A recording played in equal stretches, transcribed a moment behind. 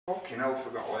Fucking hell,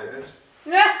 forgot what it is.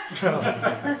 I'm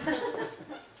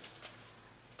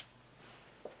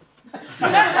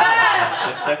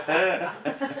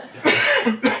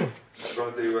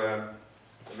going to do a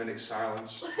minute's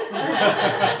silence in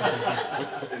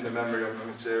the memory of the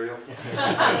material.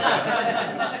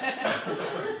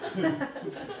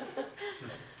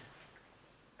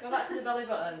 Go back to the belly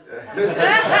button.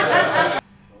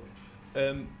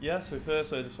 Yeah, so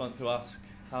first I just want to ask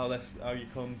how you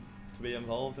come to be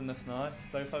involved in this night,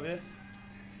 both of you?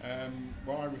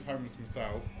 Well, I was homeless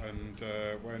myself, and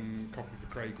when Coffee for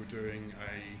Craig were doing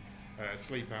a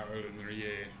sleep out earlier in the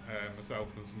year,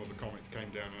 myself and some other comics came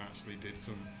down and actually did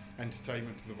some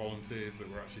entertainment to the volunteers that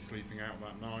were actually sleeping out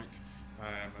that night.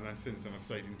 And then since then I've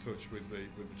stayed in touch with the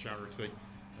charity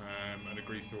and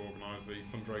agreed to organise the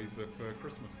fundraiser for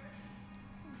Christmas.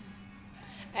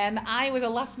 I was a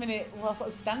last minute sort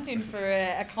of stand-in for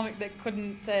a comic that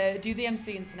couldn't do the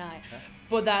MCing tonight. Yeah.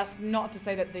 But that's not to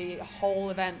say that the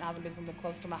whole event hasn't been something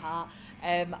close to my heart.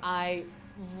 I'm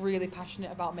really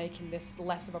passionate about making this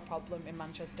less of a problem in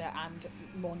Manchester and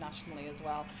more nationally as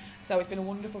well. So it's been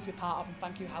wonderful to be part of, and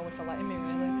thank you, Howard, for letting me,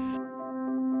 really.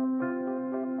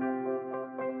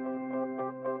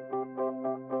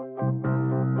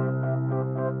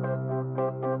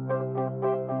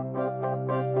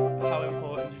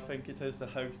 It is to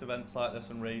host events like this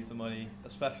and raise the money,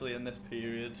 especially in this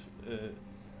period,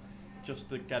 just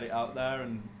to get it out there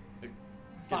and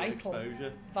get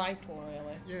exposure. Vital,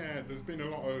 really. Yeah, there's been a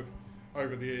lot of,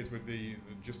 over the years with the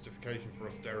justification for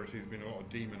austerity, there's been a lot of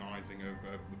demonising of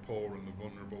the poor and the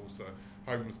vulnerable, so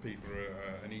homeless people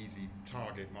are an easy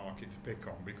target market to pick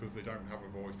on because they don't have a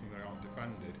voice and they aren't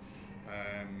defended.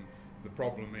 The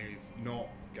problem is not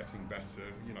getting better.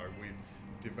 You know, we've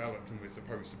developed and we're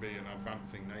supposed to be an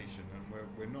advancing nation, and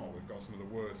we're not. We've got some of the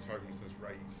worst homelessness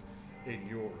rates in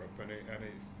Europe, and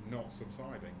it's not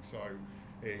subsiding. So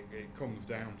it comes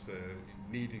down to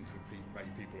needing to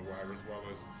make people aware as well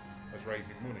as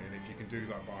raising money. And if you can do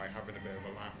that by having a bit of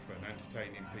a laugh and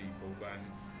entertaining people, then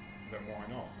why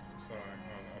not? So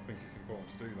I think it's important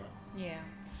to do that. Yeah.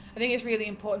 I think it's really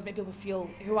important to make people feel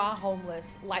who are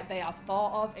homeless like they are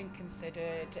thought of and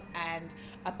considered and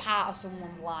a part of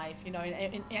someone's life, you know,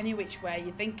 in any which way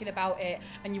you're thinking about it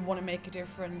and you want to make a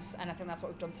difference. And I think that's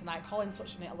what we've done tonight. Colin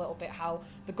touched on it a little bit, how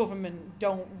the government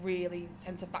don't really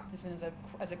tend to factor this in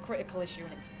as a critical issue,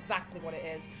 and it's exactly what it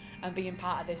is. And being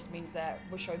part of this means that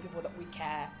we're showing people that we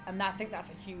care, and I think that's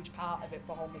a huge part of it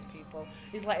for homeless people,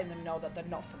 is letting them know that they're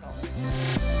not forgotten.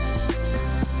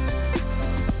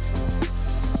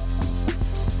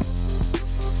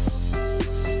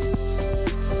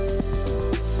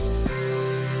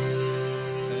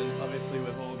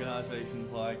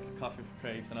 Organisations like Coffee for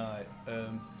Craig tonight,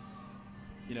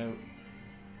 you know,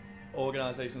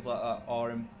 organisations like that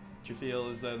do you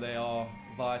feel as though they are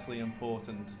vitally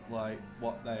important, like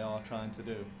what they are trying to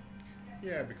do?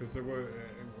 Yeah, because they were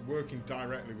working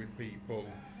directly with people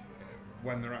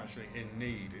when they're actually in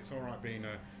need. It's all right being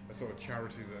a sort of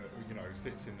charity that, you know,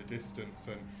 sits in the distance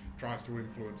and tries to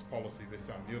influence policy, this,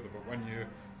 that and the other, but when you're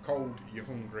cold, you're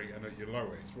hungry and at your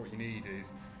lowest, what you need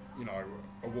is, you know,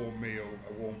 a warm meal,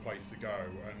 a warm place to go,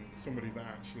 and somebody that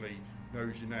actually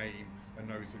knows your name and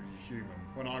knows that you're human.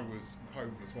 When I was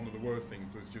homeless, one of the worst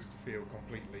things was just to feel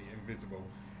completely invisible.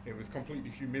 It was completely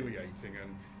humiliating,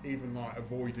 and even like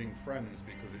avoiding friends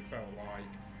because it felt like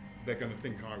they're going to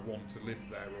think I want to live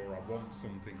there or I want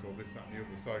something or this, that and the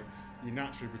other. So you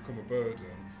naturally become a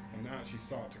burden and actually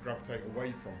start to gravitate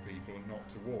away from people and not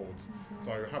towards.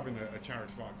 So having a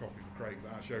charity like Coffee for Craig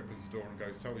that actually opens the door and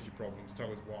goes, tell us your problems,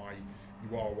 tell us why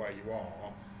you are where you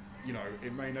are, you know,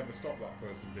 it may never stop that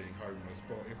person being homeless,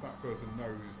 but if that person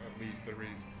knows at least there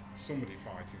is somebody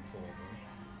fighting for them,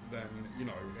 then, you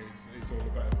know, it's all a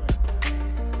better thing.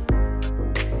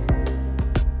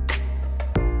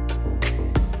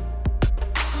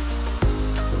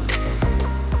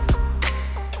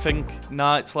 I think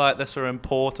nights like this are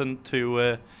important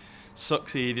to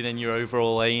succeeding in your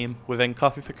overall aim within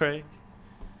Coffee for Craig?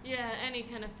 Yeah, any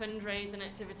kind of fundraising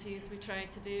activities we try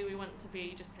to do, we want to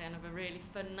be just kind of a really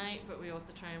fun night, but we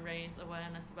also try and raise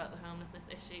awareness about the homelessness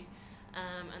issue.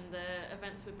 And the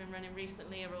events we've been running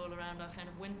recently are all around our kind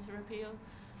of winter appeal.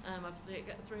 Obviously it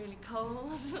gets really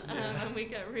cold and we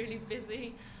get really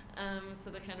busy,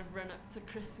 so the kind of run up to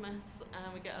Christmas,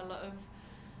 we get a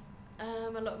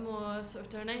lot more sort of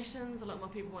donations, a lot more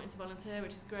people wanting to volunteer,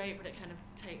 which is great, but it kind of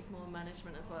takes more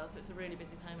management as well, so it's a really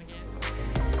busy time of year.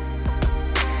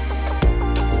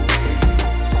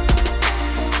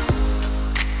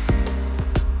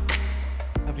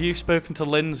 Have you spoken to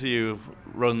Lindsay, who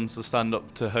runs the Stand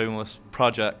Up to Homeless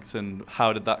project, and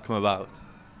how did that come about?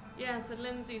 Yeah, so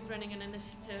Lindsay's running an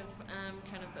initiative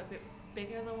kind of a bit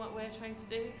bigger than what we're trying to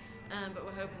do, but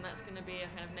we're hoping that's going to be a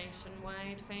kind of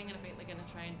nationwide thing, and I think they're going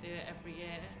to try and do it every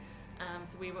year.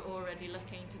 So we were already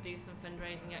looking to do some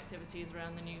fundraising activities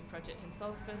around the new project in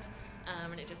Salford,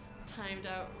 and it just timed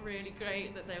out really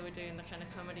great that they were doing the kind of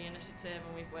comedy initiative,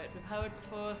 and we've worked with Howard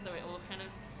before, so it all kind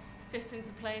of fit into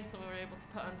place and we were able to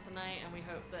put on tonight, and we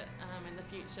hope that in the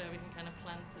future we can kind of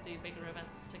plan to do bigger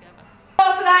events together.